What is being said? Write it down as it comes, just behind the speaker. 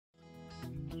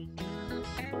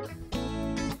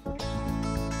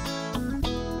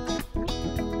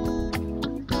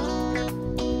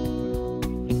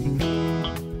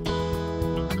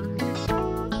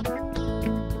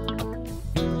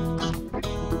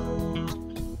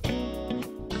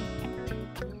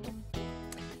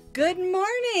Good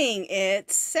morning,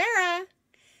 it's Sarah.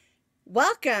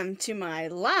 Welcome to my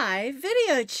live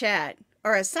video chat,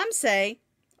 or as some say,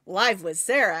 live with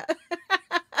Sarah.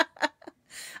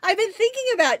 I've been thinking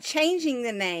about changing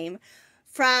the name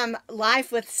from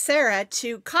Live with Sarah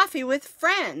to Coffee with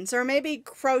Friends, or maybe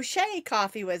Crochet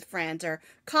Coffee with Friends, or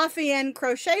Coffee and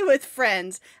Crochet with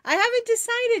Friends. I haven't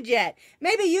decided yet.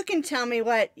 Maybe you can tell me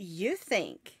what you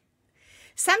think.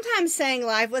 Sometimes saying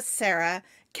Live with Sarah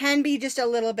can be just a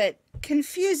little bit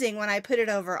confusing when I put it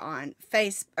over on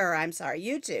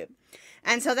YouTube.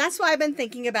 And so that's why I've been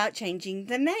thinking about changing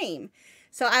the name.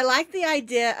 So I like the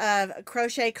idea of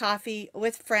Crochet Coffee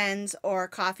with Friends, or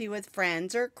Coffee with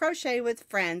Friends, or Crochet with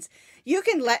Friends. You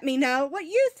can let me know what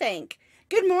you think.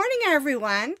 Good morning,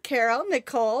 everyone. Carol,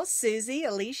 Nicole, Susie,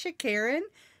 Alicia, Karen,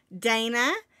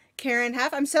 Dana, Karen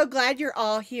Huff. I'm so glad you're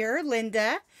all here.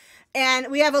 Linda.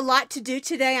 And we have a lot to do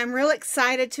today. I'm real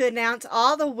excited to announce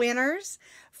all the winners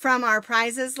from our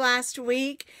prizes last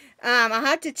week. I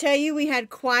have to tell you, we had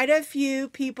quite a few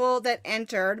people that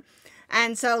entered.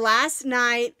 And so last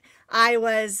night I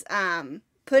was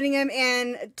putting them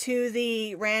in to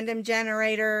the random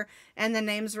generator, and the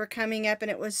names were coming up, and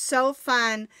it was so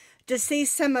fun to see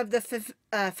some of the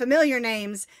familiar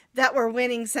names that were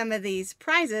winning some of these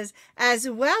prizes, as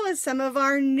well as some of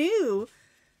our new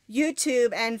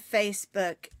YouTube and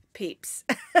Facebook peeps.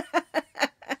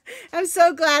 I'm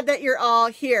so glad that you're all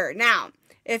here. Now,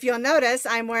 if you'll notice,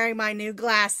 I'm wearing my new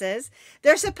glasses.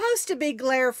 They're supposed to be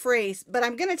glare-free, but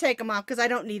I'm going to take them off because I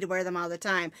don't need to wear them all the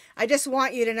time. I just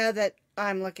want you to know that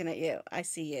I'm looking at you. I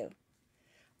see you.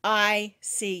 I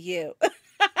see you.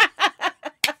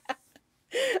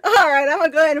 All right, I'm going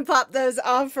to go ahead and pop those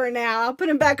off for now. I'll put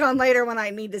them back on later when I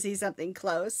need to see something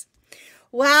close.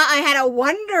 Well, I had a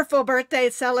wonderful birthday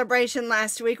celebration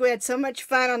last week. We had so much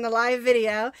fun on the live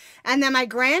video. And then my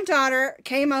granddaughter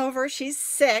came over. She's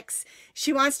 6.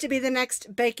 She wants to be the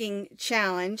next baking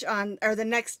challenge on the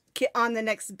next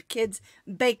kids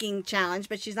baking challenge,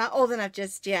 but she's not old enough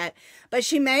just yet. But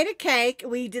she made a cake.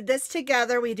 We did this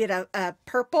together. We did a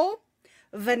purple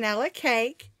vanilla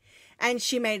cake, and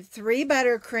she made 3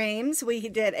 buttercreams. We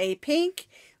did a pink,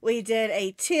 we did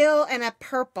a teal, and a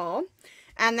purple.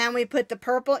 And then we put the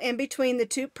purple in between the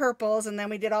 2 purples, and then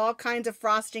we did all kinds of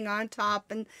frosting on top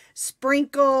and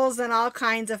sprinkles and all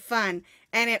kinds of fun.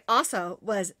 And it also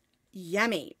was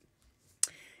yummy.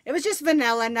 It was just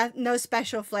vanilla, no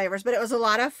special flavors, but it was a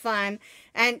lot of fun.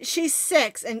 And she's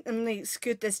 6, and let me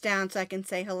scoot this down so I can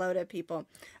say hello to people.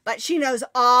 But she knows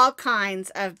all kinds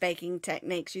of baking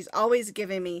techniques. She's always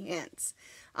giving me hints.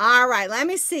 All right, let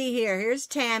me see here. Here's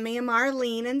Tammy and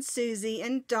Marlene and Susie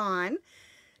and Dawn.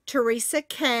 Teresa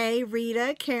K,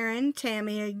 Rita, Karen,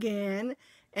 Tammy again,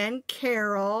 and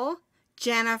Carol,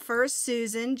 Jennifer,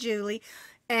 Susan, Julie,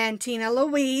 and Tina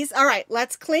Louise. All right,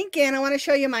 let's clink in. I want to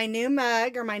show you my new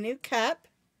mug, or my new cup.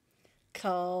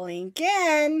 Clink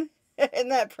in. Isn't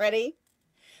that pretty?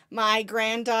 My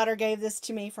granddaughter gave this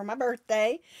to me for my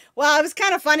birthday. Well, it was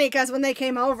kind of funny because when they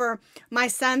came over, my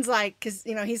son's like, because,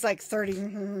 you know, he's like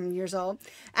 30 years old.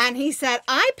 And he said,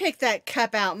 I picked that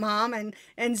cup out, Mom.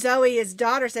 And Zoe, his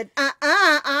daughter, said,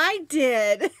 I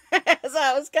did. So it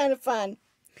was kind of fun.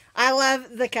 I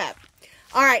love the cup.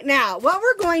 All right, now what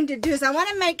we're going to do is I want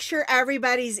to make sure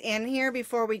everybody's in here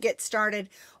before we get started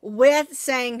with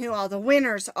saying who all the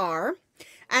winners are.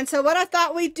 And so what I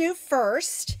thought we'd do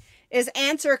first is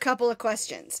answer a couple of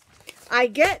questions.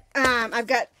 I've got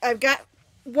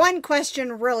one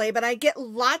question really, but I get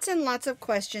lots and lots of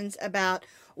questions about,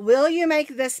 will you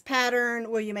make this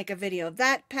pattern? Will you make a video of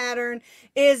that pattern?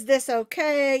 Is this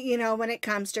okay? You know, when it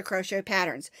comes to crochet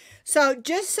patterns. So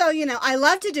just so you know, I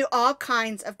love to do all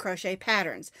kinds of crochet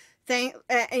patterns. You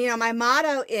know, my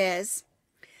motto is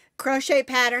crochet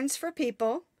patterns for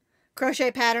people,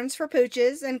 crochet patterns for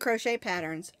pooches, and crochet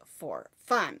patterns for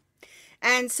fun.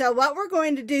 And so what we're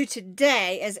going to do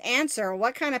today is answer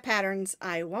what kind of patterns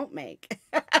I won't make.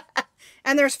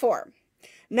 And there's 4.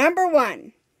 Number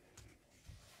 1,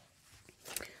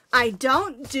 I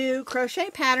don't do crochet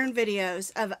pattern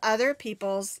videos of other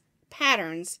people's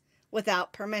patterns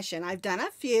without permission. I've done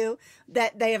a few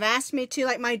that they have asked me to,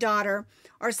 like my daughter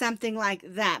or something like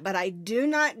that, but I do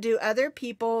not do other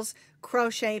people's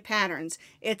crochet patterns.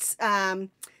 It's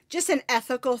just an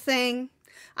ethical thing.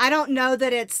 I don't know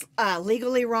that it's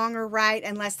legally wrong or right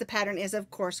unless the pattern is,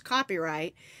 of course,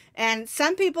 copyright. And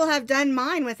some people have done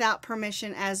mine without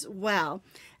permission as well.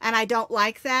 And I don't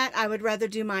like that. I would rather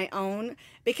do my own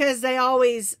because they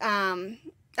always, I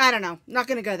don't know, not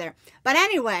going to go there. But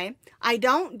anyway, I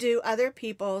don't do other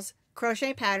people's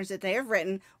crochet patterns that they have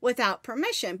written without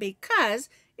permission because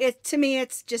to me,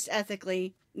 it's just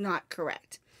ethically not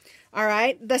correct. All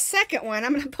right. The second one,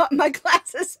 I'm going to put my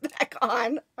glasses back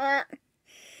on.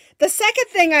 The second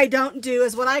thing I don't do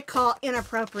is what I call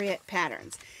inappropriate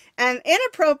patterns. And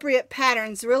inappropriate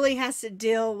patterns really has to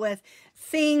deal with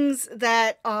things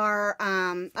that are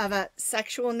of a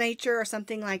sexual nature or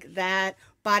something like that,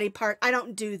 body part. I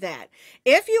don't do that.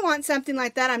 If you want something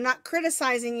like that, I'm not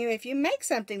criticizing you if you make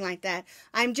something like that.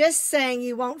 I'm just saying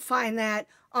you won't find that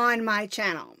on my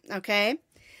channel, okay?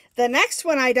 The next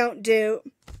one I don't do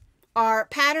are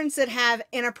patterns that have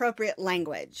inappropriate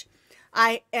language.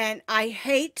 I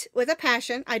hate with a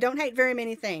passion. I don't hate very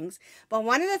many things, but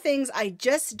one of the things I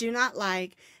just do not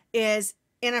like is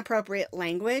inappropriate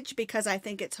language, because I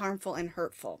think it's harmful and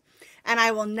hurtful. And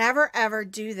I will never ever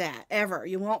do that, ever.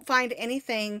 You won't find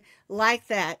anything like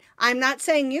that. I'm not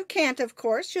saying you can't, of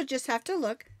course. You'll just have to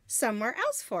look somewhere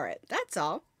else for it. That's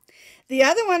all. The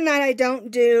other one that I don't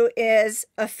do is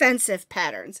offensive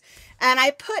patterns. And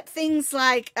I put things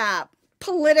like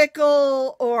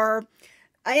political or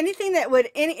anything that would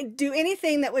do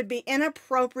anything that would be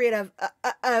inappropriate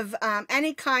of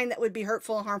any kind that would be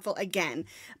hurtful or harmful again.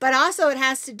 But also it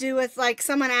has to do with, like,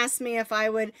 someone asked me if I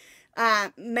would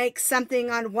make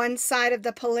something on one side of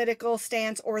the political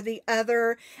stance or the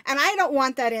other, and I don't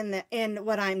want that in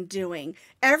what I'm doing.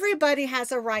 Everybody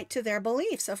has a right to their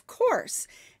beliefs, of course.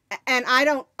 And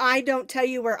I don't tell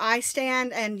you where I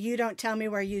stand, and you don't tell me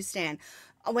where you stand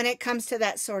when it comes to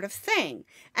that sort of thing.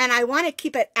 And I want to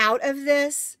keep it out of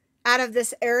this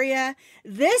area.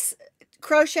 This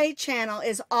crochet channel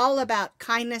is all about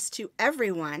kindness to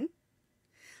everyone,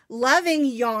 loving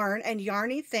yarn and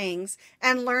yarny things,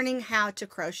 and learning how to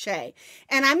crochet.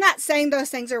 And I'm not saying those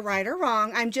things are right or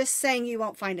wrong. I'm just saying you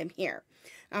won't find them here.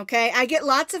 Okay, I get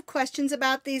lots of questions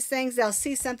about these things. They'll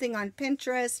see something on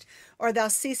Pinterest, or they'll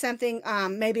see something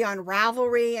maybe on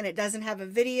Ravelry and it doesn't have a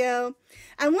video.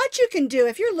 And what you can do,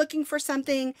 if you're looking for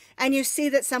something and you see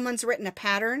that someone's written a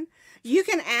pattern, you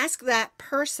can ask that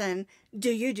person, do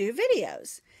you do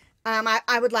videos?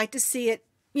 I would like to see it,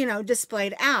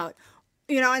 displayed out.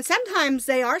 And sometimes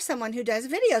they are someone who does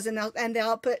videos, and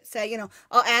they'll say,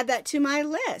 I'll add that to my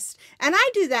list. And I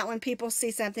do that when people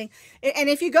see something. And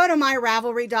if you go to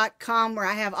myravelry.com, where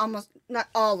I have not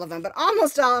all of them, but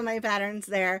almost all of my patterns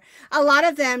there, a lot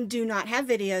of them do not have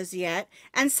videos yet.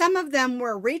 And some of them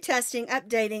we're retesting,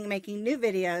 updating, making new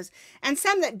videos. And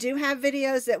some that do have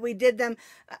videos that we did them.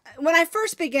 When I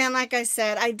first began, like I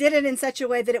said, I did it in such a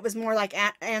way that it was more like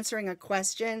answering a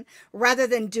question rather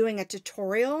than doing a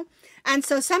tutorial. And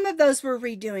so some of those we're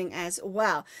redoing as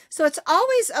well. So it's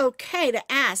always okay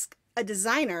to ask a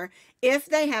designer if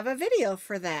they have a video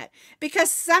for that, because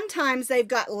sometimes they've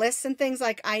got lists and things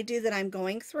like I do that I'm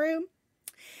going through.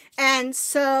 And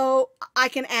so I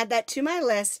can add that to my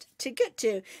list to get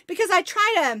to, because I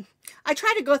try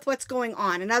to go with what's going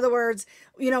on. In other words,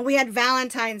 we had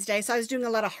Valentine's Day, so I was doing a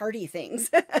lot of hearty things.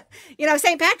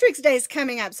 St. Patrick's Day is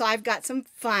coming up, so I've got some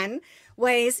fun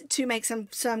ways to make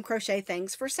some crochet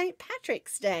things for St.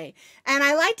 Patrick's Day. And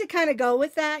I like to kind of go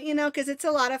with that, because it's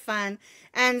a lot of fun.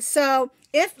 And so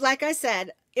like I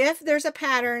said, if there's a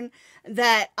pattern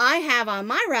that I have on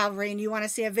my Ravelry and you want to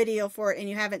see a video for it and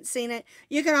you haven't seen it,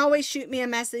 you can always shoot me a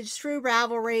message through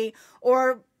Ravelry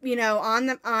or, on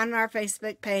our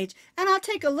Facebook page, and I'll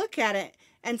take a look at it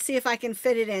and see if I can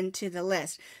fit it into the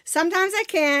list. Sometimes I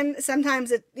can,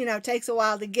 sometimes it, takes a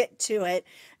while to get to it,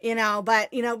 but,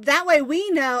 that way we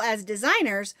know as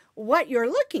designers what you're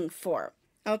looking for,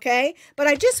 okay? But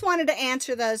I just wanted to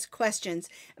answer those questions.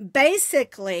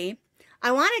 Basically,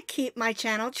 I want to keep my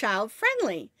channel child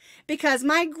friendly because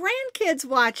my grandkids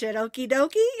watch it, okie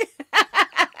dokie.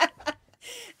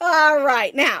 All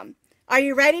right, now, are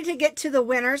you ready to get to the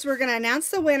winners? We're going to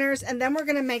announce the winners, and then we're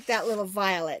going to make that little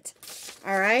violet.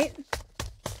 All right.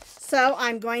 So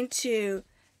I'm going to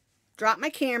drop my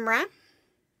camera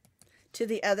to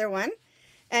the other one.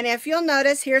 And if you'll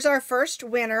notice, here's our first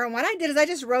winner. And what I did is I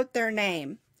just wrote their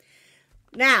name.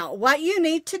 Now, what you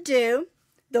need to do,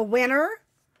 the winner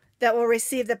that will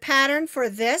receive the pattern for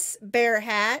this bear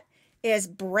hat is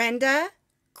Brenda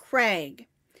Craig.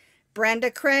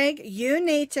 Brenda Craig, you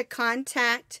need to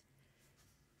contact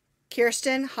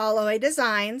Kirsten Holloway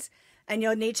Designs, and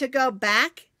you'll need to go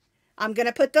back. I'm going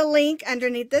to put the link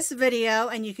underneath this video,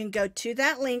 and you can go to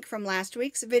that link from last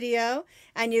week's video,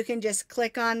 and you can just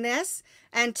click on this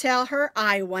and tell her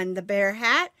I won the bear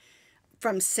hat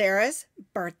from Sarah's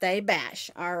birthday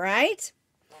bash. All right.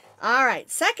 All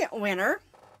right. Second winner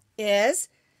is,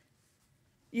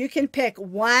 you can pick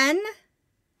one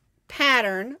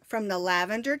pattern from the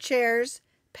Lavender Chairs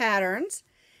patterns.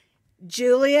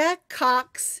 Julia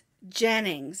Cox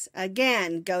Jennings.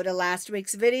 Again, go to last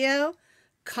week's video,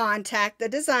 contact the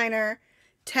designer,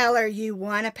 tell her you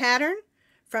won a pattern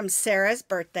from Sarah's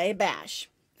birthday bash.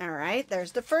 All right,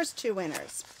 there's the first two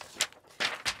winners.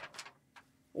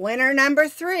 Winner number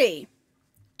 3,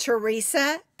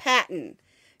 Teresa Patton.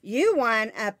 You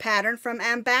won a pattern from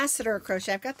Ambassador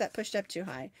Crochet. I've got that pushed up too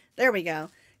high. There we go.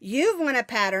 You've won a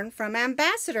pattern from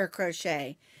Ambassador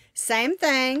Crochet. Same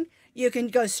thing. You can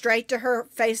go straight to her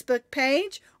Facebook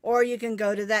page, or you can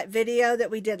go to that video that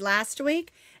we did last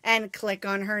week and click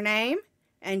on her name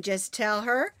and just tell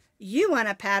her you won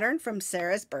a pattern from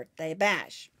Sarah's birthday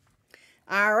bash.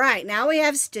 All right, now we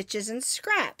have Stitches and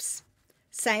Scraps.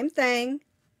 Same thing.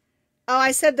 Oh,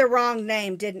 I said the wrong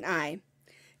name, didn't I?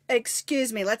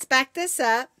 Excuse me, let's back this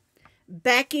up.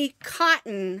 Becky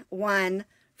Cotton won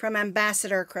from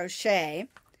Ambassador Crochet,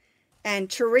 and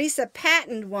Teresa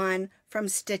Patton won from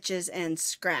Stitches and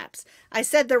Scraps. I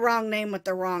said the wrong name with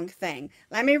the wrong thing.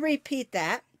 Let me repeat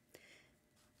that.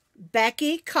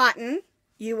 Becky Cotton,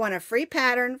 you won a free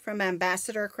pattern from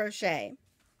Ambassador Crochet.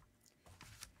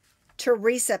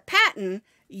 Teresa Patton,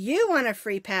 you won a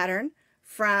free pattern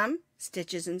from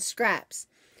Stitches and Scraps.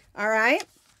 All right,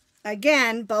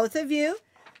 again, both of you,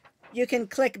 you can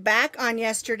click back on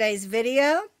yesterday's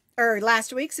video or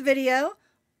last week's video,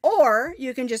 or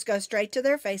you can just go straight to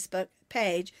their Facebook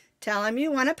page, tell them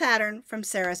you won a pattern from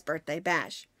Sarah's birthday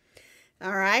bash.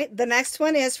 All right, the next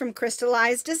one is from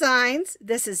Crystallized Designs.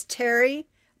 This is Terry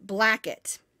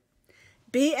Blackett.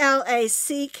 B-L-A-C-K-E-T-T.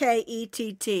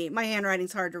 My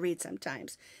handwriting's hard to read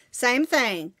sometimes. Same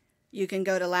thing. You can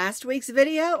go to last week's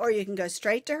video, or you can go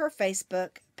straight to her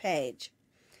Facebook page.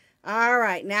 All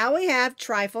right, now we have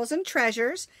Trifles and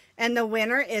Treasures, and the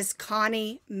winner is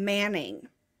Connie Manning.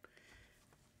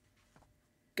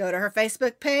 Go to her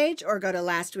Facebook page or go to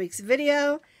last week's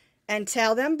video and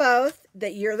tell them both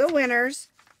that you're the winners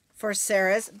for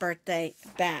Sarah's birthday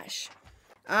bash.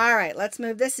 All right, let's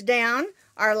move this down.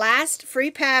 Our last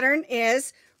free pattern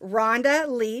is Rhonda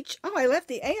Leach. Oh, I left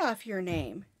the A off your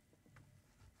name.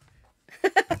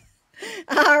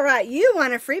 All right, you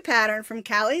won a free pattern from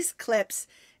Callie's Clips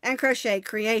and Crochet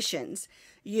Creations.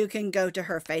 You can go to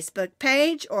her Facebook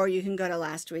page, or you can go to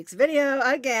last week's video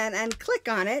again and click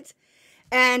on it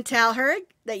and tell her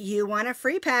that you won a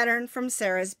free pattern from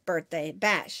Sarah's birthday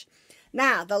bash.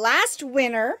 Now, the last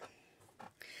winner,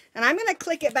 and I'm going to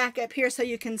click it back up here so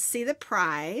you can see the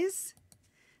prize.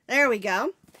 There we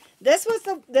go. This was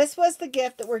the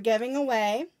gift that we're giving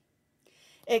away.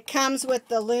 It comes with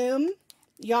the loom,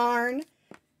 yarn,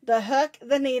 the hook,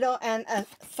 the needle, and a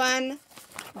fun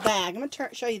bag. I'm going to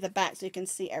show you the back so you can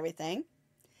see everything.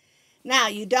 Now,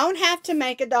 you don't have to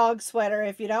make a dog sweater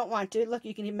if you don't want to. Look,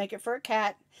 you can even make it for a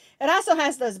cat. It also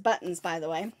has those buttons, by the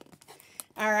way.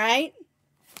 All right.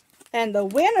 And the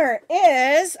winner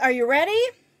is, are you ready?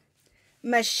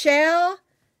 Michelle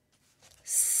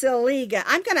Saliga.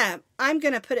 I'm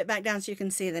gonna put it back down so you can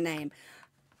see the name.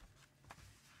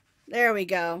 There we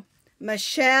go.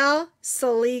 Michelle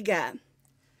Saliga.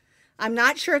 I'm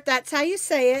not sure if that's how you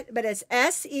say it, but it's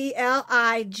S-E-L-I-G-A.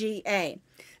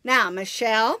 Now,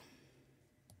 Michelle,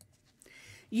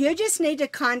 you just need to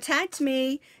contact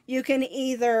me. You can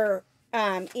either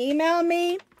email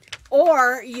me,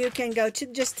 or you can go to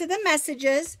just to the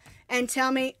messages and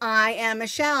tell me I am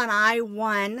Michelle and I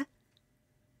won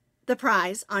the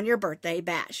prize on your birthday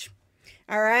bash.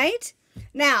 All right.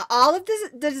 Now, all of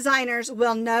the designers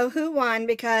will know who won,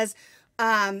 because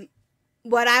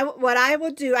what I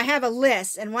will do, I have a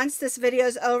list, and once this video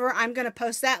is over, I'm going to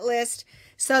post that list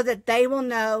so that they will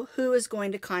know who is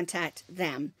going to contact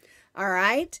them. All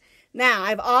right. Now,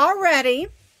 I've already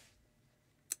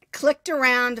clicked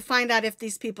around to find out if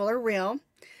these people are real.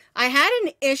 I had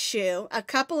an issue a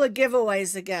couple of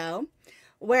giveaways ago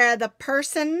where the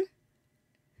person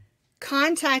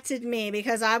contacted me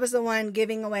because I was the one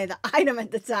giving away the item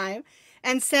at the time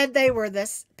and said they were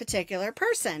this particular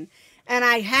person. And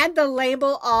I had the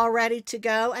label all ready to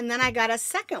go, and then I got a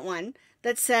second one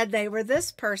that said they were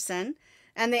this person,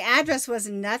 and the address was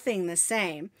nothing the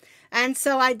same. And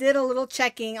so I did a little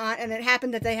checking on, and it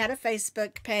happened that they had a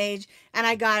Facebook page, and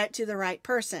I got it to the right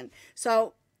person.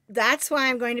 So that's why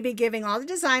I'm going to be giving all the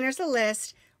designers a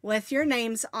list with your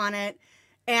names on it,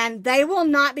 and they will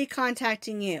not be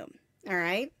contacting you. All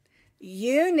right.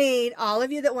 You need, all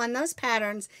of you that won those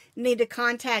patterns, need to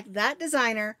contact that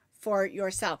designer for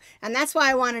yourself. And that's why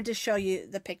I wanted to show you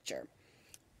the picture.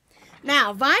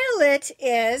 Now, Violet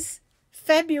is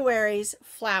February's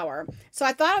flower. So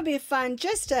I thought it would be fun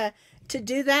just to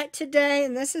do that today.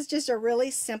 And this is just a really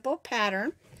simple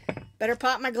pattern. Better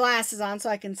pop my glasses on so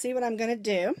I can see what I'm going to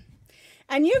do.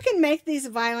 And you can make these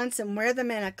violets and wear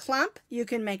them in a clump. You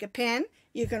can make a pin.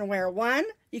 You can wear one.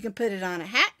 You can put it on a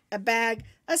hat, a bag,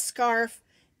 a scarf,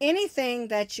 anything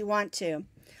that you want to.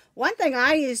 One thing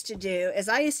I used to do is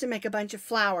I used to make a bunch of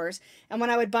flowers, and when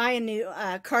I would buy a new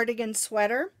cardigan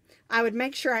sweater, I would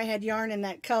make sure I had yarn in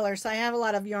that color. So I have a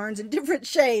lot of yarns in different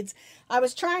shades. I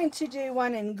was trying to do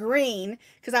one in green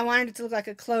because I wanted it to look like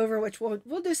a clover, which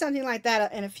we'll do something like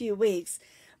that in a few weeks.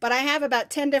 But I have about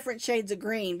 10 different shades of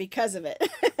green because of it.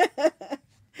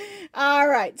 All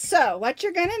right, so what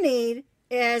you're going to need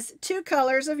is 2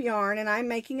 colors of yarn, and I'm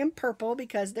making them purple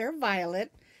because they're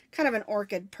violet, kind of an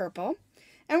orchid purple.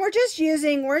 And we're just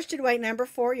using worsted weight number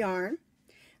 4 yarn.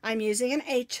 I'm using an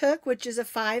H hook, which is a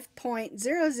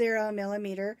 5.00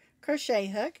 millimeter crochet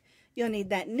hook. You'll need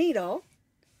that needle,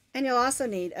 and you'll also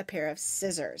need a pair of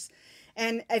scissors.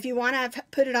 And if you want to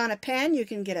put it on a pen, you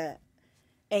can get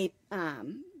a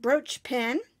brooch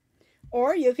pen,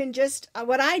 or you can just,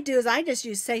 what I do is I just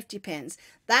use safety pins.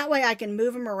 That way I can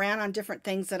move them around on different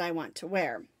things that I want to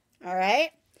wear. All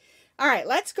right? All right,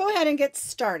 let's go ahead and get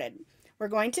started. We're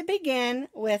going to begin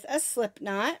with a slip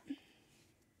knot.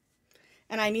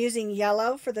 And I'm using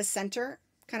yellow for the center,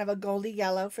 kind of a goldy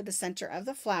yellow for the center of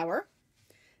the flower,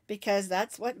 because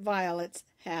that's what violets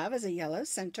have, is a yellow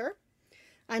center.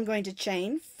 I'm going to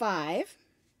chain 5.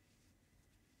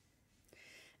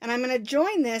 And I'm going to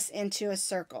join this into a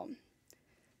circle.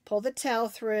 Pull the tail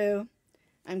through.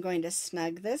 I'm going to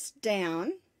snug this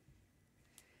down.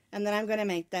 And then I'm going to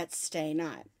make that stay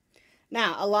knot.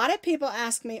 Now, a lot of people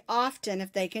ask me often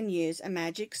if they can use a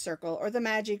magic circle or the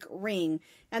magic ring,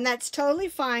 and that's totally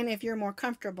fine if you're more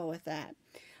comfortable with that.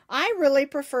 I really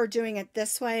prefer doing it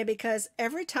this way because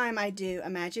every time I do a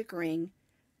magic ring,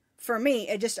 for me,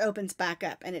 it just opens back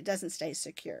up and it doesn't stay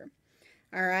secure.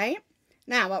 All right?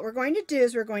 Now, what we're going to do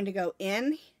is we're going to go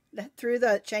in through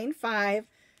the chain 5,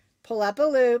 pull up a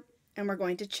loop, and we're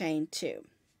going to chain 2.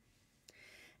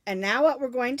 And now what we're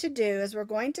going to do is we're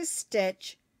going to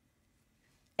stitch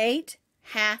 8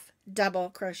 half double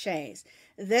crochets.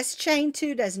 This chain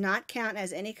 2 does not count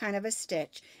as any kind of a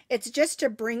stitch. It's just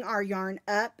to bring our yarn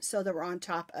up so that we're on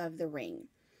top of the ring.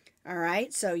 All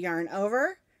right, so yarn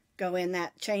over, go in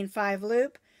that chain 5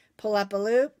 loop, pull up a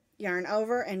loop, yarn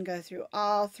over, and go through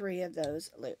all 3 of those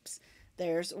loops.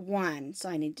 There's 1, so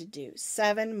I need to do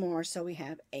 7 more, so we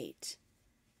have 8.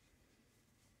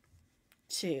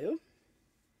 2,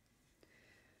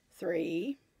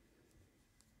 3,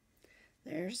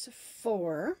 there's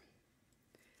 4,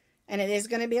 and it is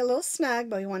going to be a little snug,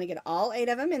 but we want to get all 8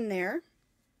 of them in there.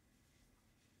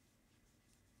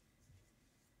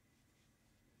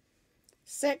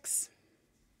 6,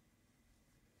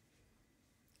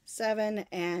 7,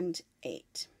 and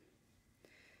 8.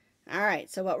 All right,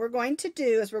 so what we're going to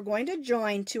do is we're going to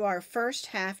join to our first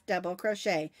half double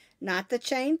crochet, not the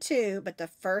chain 2, but the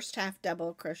first half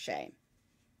double crochet.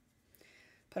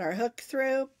 Put our hook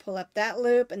through, pull up that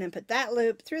loop, and then put that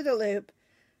loop through the loop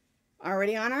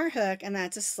already on our hook, and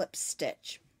that's a slip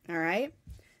stitch. All right,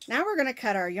 now we're going to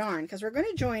cut our yarn because we're going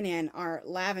to join in our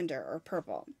lavender or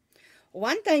purple.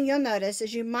 One thing you'll notice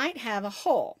is you might have a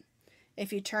hole.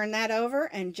 If you turn that over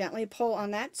and gently pull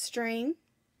on that string,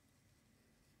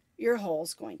 your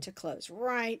hole's going to close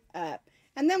right up,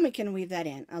 and then we can weave that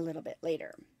in a little bit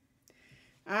later.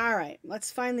 All right,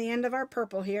 let's find the end of our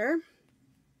purple here.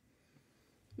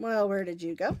 Well, where did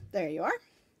you go? There you are.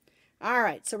 All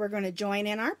right, so we're going to join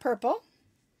in our purple,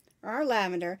 or our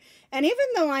lavender. And even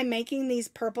though I'm making these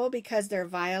purple because they're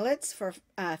violets for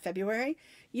February,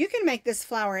 you can make this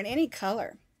flower in any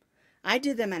color. I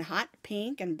do them in hot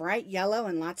pink and bright yellow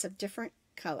and lots of different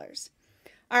colors.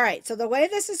 All right, so the way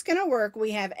this is going to work,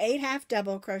 we have 8 half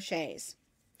double crochets.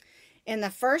 In the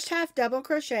first half double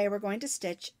crochet, we're going to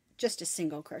stitch just a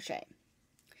single crochet.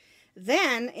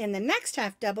 Then in the next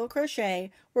half double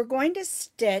crochet, we're going to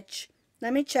stitch,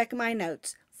 let me check my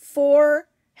notes, 4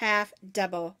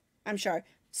 double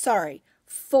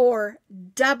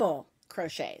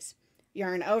crochets.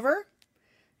 Yarn over,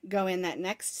 go in that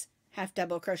next half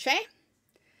double crochet,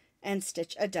 and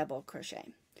stitch a double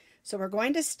crochet. So we're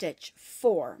going to stitch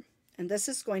 4, and this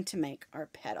is going to make our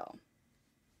petal.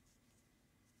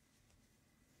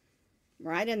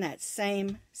 Right in that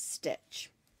same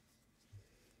stitch.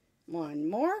 1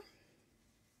 more.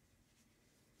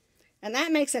 And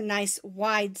that makes a nice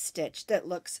wide stitch that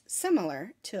looks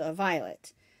similar to a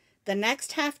violet. The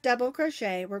next half double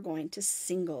crochet, we're going to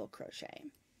single crochet.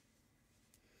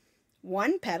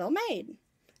 1 petal made.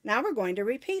 Now we're going to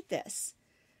repeat this.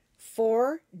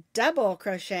 4 double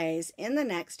crochets in the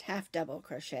next half double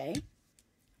crochet.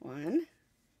 1,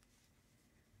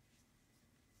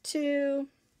 2,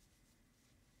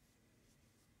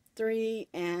 3,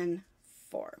 and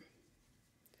 4.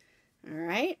 All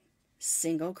right,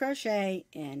 single crochet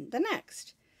in the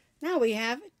next. Now we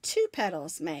have 2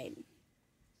 petals made.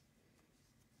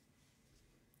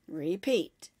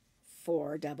 Repeat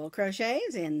 4 double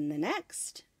crochets in the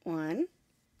next 1,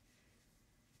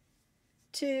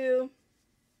 2,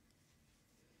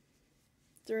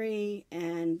 3,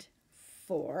 and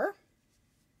 4.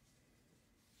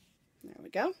 There we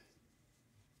go.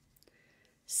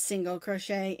 Single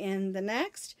crochet in the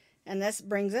next, and this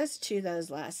brings us to those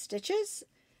last stitches.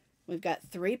 We've got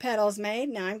 3 petals made.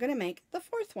 Now I'm going to make the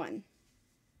 4th one.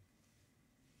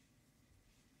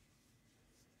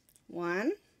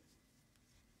 1,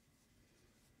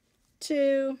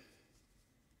 2,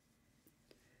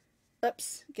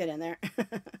 oops, get in there,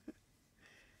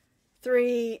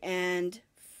 3, and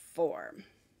 4.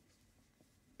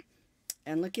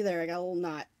 And looky there, I got a little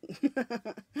knot.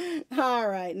 All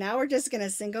right, now we're just going to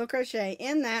single crochet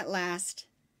in that last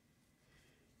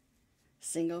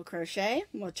single crochet.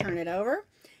 We'll turn it over.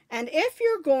 And if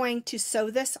you're going to sew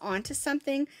this onto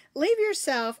something, leave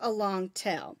yourself a long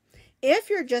tail. If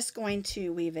you're just going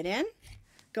to weave it in,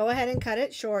 go ahead and cut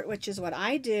it short, which is what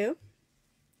I do.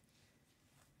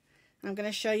 I'm going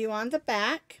to show you on the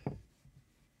back.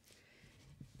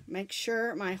 Make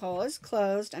sure my hole is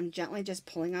closed. I'm gently just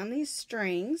pulling on these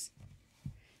strings,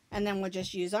 and then we'll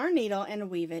just use our needle and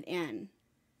weave it in,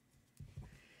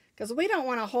 because we don't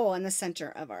want a hole in the center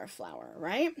of our flower,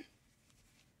 right?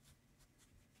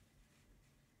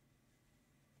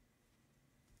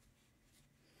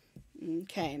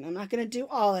 Okay, and I'm not going to do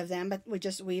all of them, but we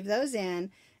just weave those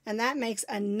in, and that makes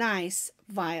a nice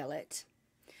violet.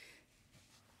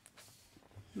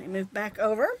 Let me move back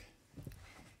over.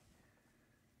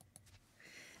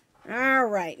 All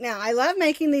right, now I love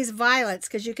making these violets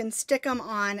because you can stick them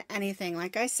on anything.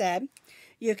 Like I said,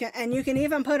 you can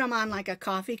even put them on like a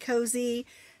coffee cozy,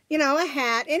 you know, a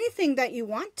hat, anything that you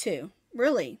want to,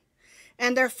 really.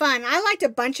 And they're fun. I like to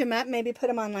bunch them up, maybe put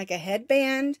them on like a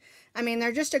headband. I mean,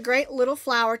 they're just a great little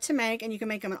flower to make, and you can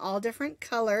make them in all different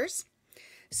colors.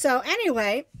 So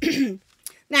anyway,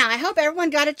 now I hope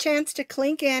everyone got a chance to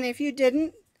clink in. If you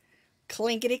didn't,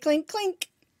 clinkety clink clink.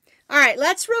 All right,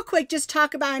 let's real quick just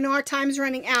talk about, I know our time's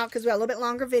running out because we have a little bit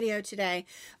longer video today,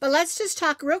 but let's just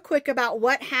talk real quick about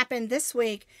what happened this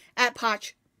week at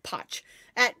Posh Pooch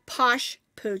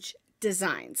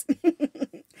Designs.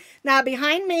 Now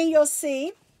behind me you'll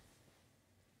see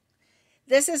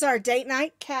this is our date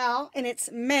night cowl, and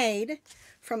it's made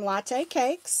from latte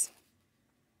cakes,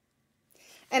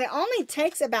 and it only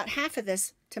takes about half of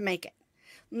this to make it,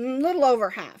 a little over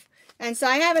half. And so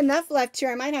I have enough left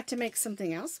here. I might have to make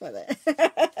something else with it.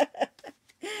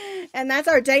 And that's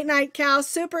our date night cowl.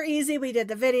 Super easy. We did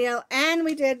the video and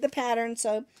we did the pattern,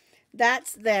 so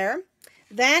that's there.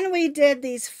 Then we did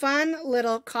these fun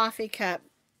little coffee cup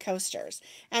coasters.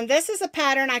 And this is a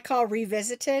pattern I call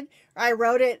Revisited. I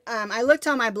wrote it, I looked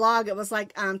on my blog. It was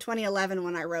like 2011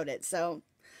 when I wrote it. So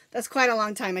that's quite a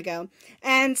long time ago.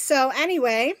 And so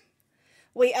anyway,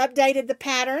 we updated the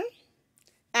pattern.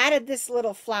 Added this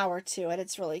little flower to it.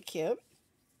 It's really cute.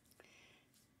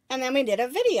 And then we did a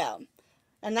video.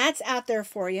 And that's out there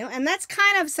for you. And that's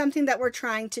kind of something that we're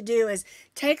trying to do, is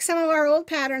take some of our old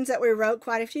patterns that we wrote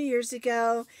quite a few years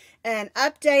ago and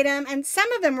update them. And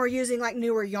some of them we're using like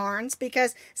newer yarns,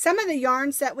 because some of the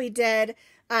yarns that we did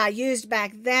used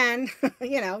back then,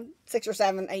 you know, 6 or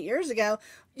 7, 8 years ago,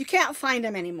 you can't find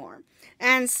them anymore.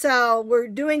 And so we're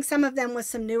doing some of them with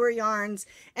some newer yarns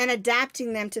and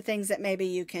adapting them to things that maybe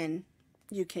you can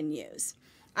use.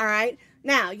 All right.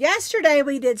 Now, yesterday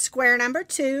we did square number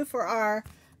 2 for our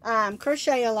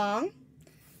crochet along.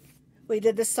 We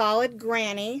did the solid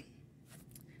granny.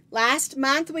 Last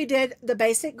month we did the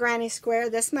basic granny square.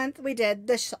 This month we did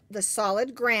the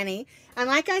solid granny. And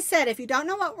like I said, if you don't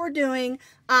know what we're doing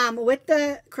with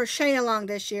the crochet along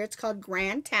this year, it's called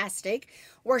Grandtastic.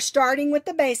 We're starting with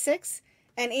the basics,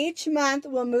 and each month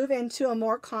we'll move into a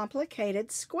more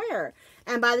complicated square.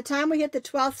 And by the time we hit the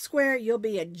 12th square, you'll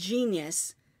be a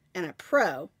genius and a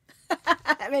pro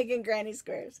at making granny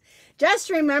squares. Just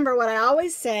remember what I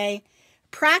always say,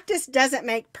 practice doesn't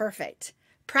make perfect.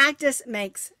 Practice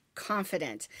makes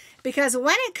confident. Because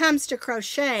when it comes to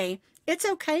crochet, it's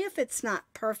okay if it's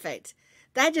not perfect.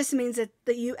 That just means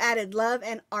that you added love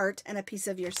and art and a piece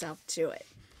of yourself to it.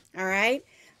 All right?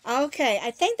 Okay,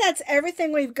 I think that's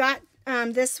everything we've got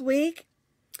this week.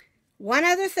 One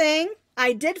other thing,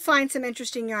 I did find some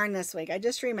interesting yarn this week. I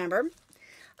just remembered.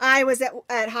 I was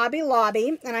at Hobby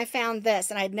Lobby, and I found this,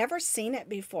 and I'd never seen it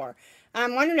before.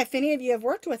 I'm wondering if any of you have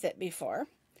worked with it before.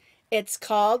 It's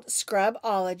called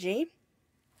Scrubology,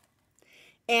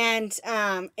 and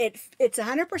it's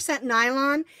 100%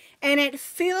 nylon, and it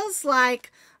feels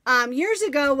like Years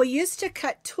ago, we used to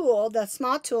cut tulle, the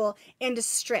small tulle, into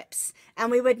strips,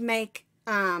 and we would make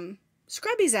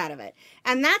scrubbies out of it.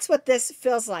 And that's what this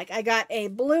feels like. I got a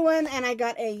blue one and I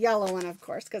got a yellow one, of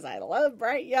course, because I love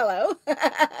bright yellow.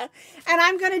 And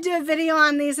I'm going to do a video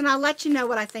on these, and I'll let you know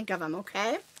what I think of them,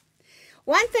 okay?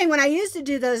 One thing, when I used to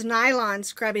do those nylon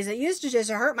scrubbies, it used to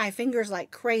just hurt my fingers like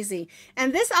crazy.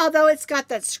 And this, although it's got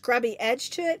that scrubby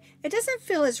edge to it, it doesn't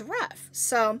feel as rough.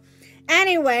 So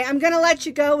anyway, I'm going to let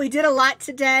you go. We did a lot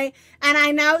today. And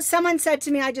I know someone said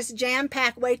to me I just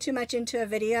jam-pack way too much into a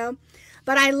video.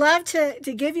 But I love to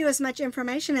give you as much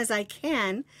information as I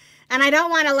can. And I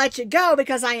don't want to let you go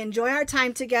because I enjoy our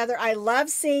time together. I love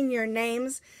seeing your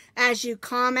names as you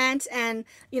comment. And,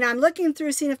 you know, I'm looking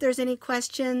through, seeing if there's any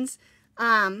questions.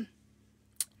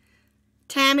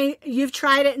 Tammy, you've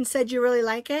tried it and said you really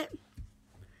like it.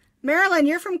 Marilyn,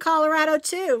 you're from Colorado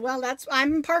too. Well,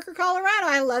 I'm in Parker, Colorado.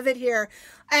 I love it here.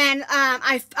 And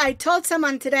I told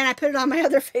someone today, and I put it on my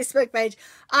other Facebook page,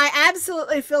 I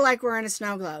absolutely feel like we're in a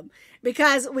snow globe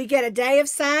because we get a day of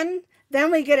sun,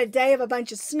 then we get a day of a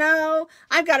bunch of snow.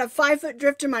 I've got a 5-foot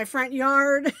drift in my front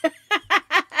yard.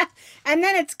 And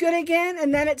then it's good again,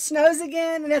 and then it snows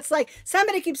again, and it's like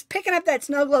somebody keeps picking up that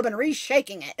snow globe and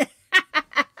reshaking it.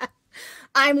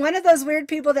 I'm one of those weird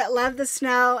people that love the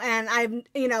snow, and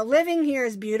living here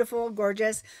is beautiful,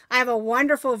 gorgeous. I have a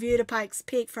wonderful view to Pikes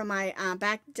Peak from my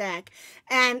back deck.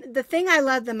 And the thing I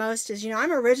love the most is,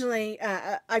 I'm originally,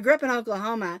 I grew up in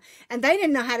Oklahoma, and they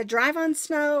didn't know how to drive on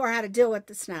snow or how to deal with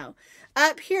the snow.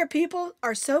 Up here, people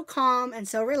are so calm and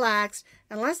so relaxed,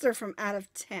 unless they're from out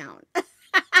of town.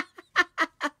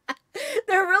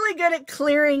 They're really good at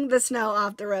clearing the snow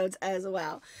off the roads as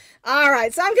well. All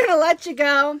right, so I'm going to let you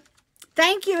go.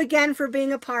 Thank you again for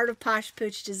being a part of Posh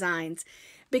Pooch Designs.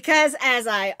 Because as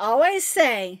I always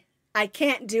say, I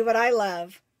can't do what I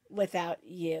love without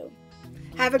you.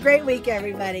 Have a great week,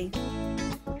 everybody.